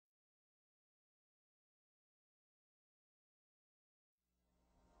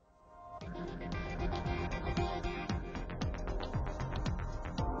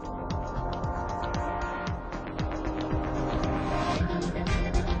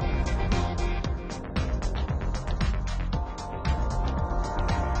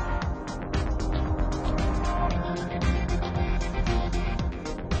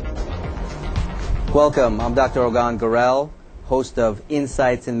Welcome. I'm Dr. Ogan Gorel, host of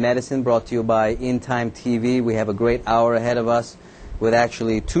Insights in Medicine, brought to you by InTimeTV. We have a great hour ahead of us with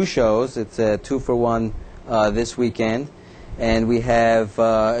actually two shows. It's a 2-for-1 this weekend. And we have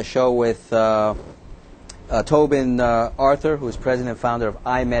a show with Tobin Arthur, who is president and founder of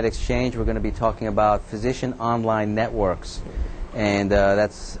iMed Exchange. We're going to be talking about physician online networks. And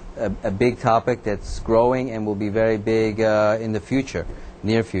that's a big topic that's growing and will be very big in the future,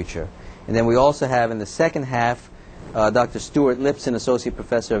 near future. And then we also have in the second half Dr. Stuart Lipson, Associate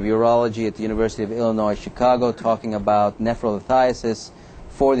Professor of Urology at the University of Illinois, Chicago, talking about nephrolithiasis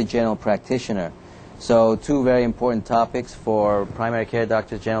for the general practitioner. So two very important topics for primary care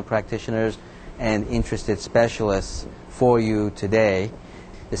doctors, general practitioners, and interested specialists for you today.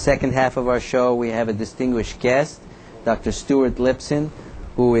 The second half of our show, we have a distinguished guest, Dr. Stuart Lipson,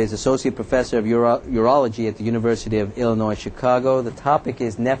 who is Associate Professor of Urology at the University of Illinois, Chicago. The topic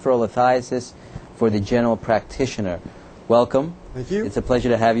is nephrolithiasis for the general practitioner. Welcome. Thank you. It's a pleasure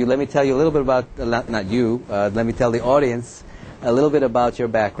to have you. Let me tell you a little bit about, not you, let me tell the audience a little bit about your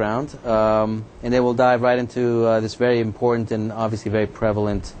background, and then we'll dive right into this very important and obviously very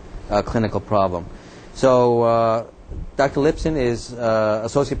prevalent clinical problem. So Dr. Lipson is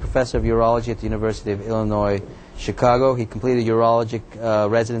Associate Professor of Urology at the University of Illinois, Chicago. He completed urologic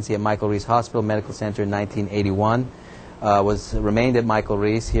residency at Michael Reese Hospital Medical Center in 1981. Remained at Michael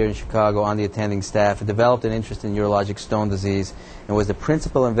Reese here in Chicago on the attending staff. Developed an interest in urologic stone disease and was the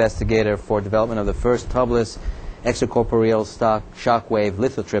principal investigator for development of the first tubeless extracorporeal shockwave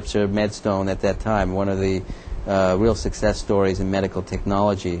lithotripsor medstone at that time, one of the real success stories in medical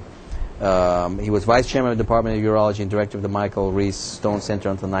technology. He was vice chairman of the Department of Urology and director of the Michael Reese Stone Center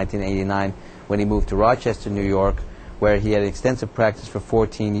until 1989 when he moved to Rochester, New York, where he had extensive practice for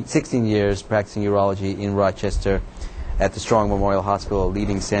 16 years practicing urology in Rochester at the Strong Memorial Hospital, a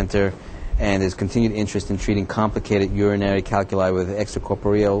leading center, and his continued interest in treating complicated urinary calculi with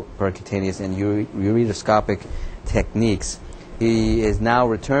extracorporeal, percutaneous, and ureteroscopic techniques. He is now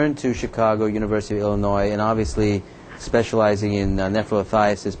returned to Chicago, University of Illinois, and obviously specializing in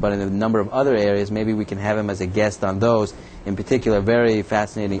nephrolithiasis, but in a number of other areas. Maybe we can have him as a guest on those. In particular, a very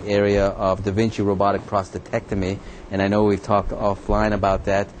fascinating area of Da Vinci robotic prostatectomy, and I know we've talked offline about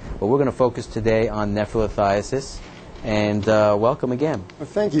that, but we're going to focus today on nephrolithiasis, and welcome again. Well,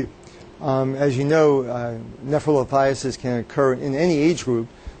 thank you. As you know, nephrolithiasis can occur in any age group,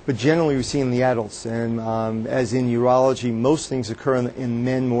 but generally we see in the adults, and as in urology, most things occur in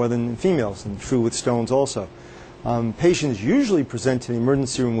men more than in females, and true with stones also. Patients usually present to the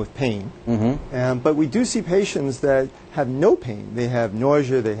emergency room with pain, but we do see patients that have no pain. They have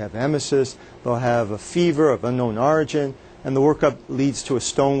nausea, they have emesis, they'll have a fever of unknown origin, and the workup leads to a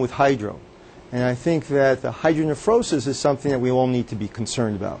stone with hydro. And I think that the hydronephrosis is something that we all need to be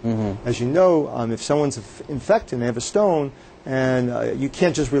concerned about. As you know, if someone's infected and they have a stone, and you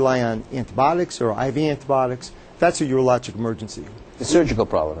can't just rely on antibiotics or IV antibiotics, that's a urologic emergency. A surgical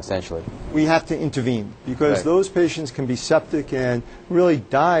problem, essentially. We have to intervene because those patients can be septic and really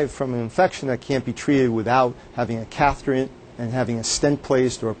die from an infection that can't be treated without having a catheter in and having a stent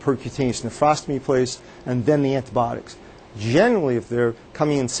placed or a percutaneous nephrostomy placed, and then the antibiotics. Generally, if they're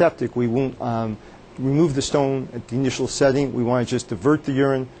coming in septic, we won't remove the stone at the initial setting. We want to just divert the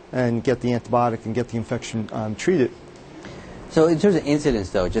urine and get the antibiotic and get the infection treated. So in terms of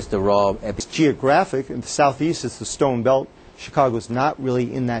incidence, though, just the raw... It's geographic. In the southeast, it's the stone belt. Chicago's not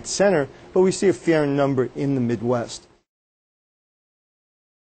really in that center, but we see a fair number in the Midwest.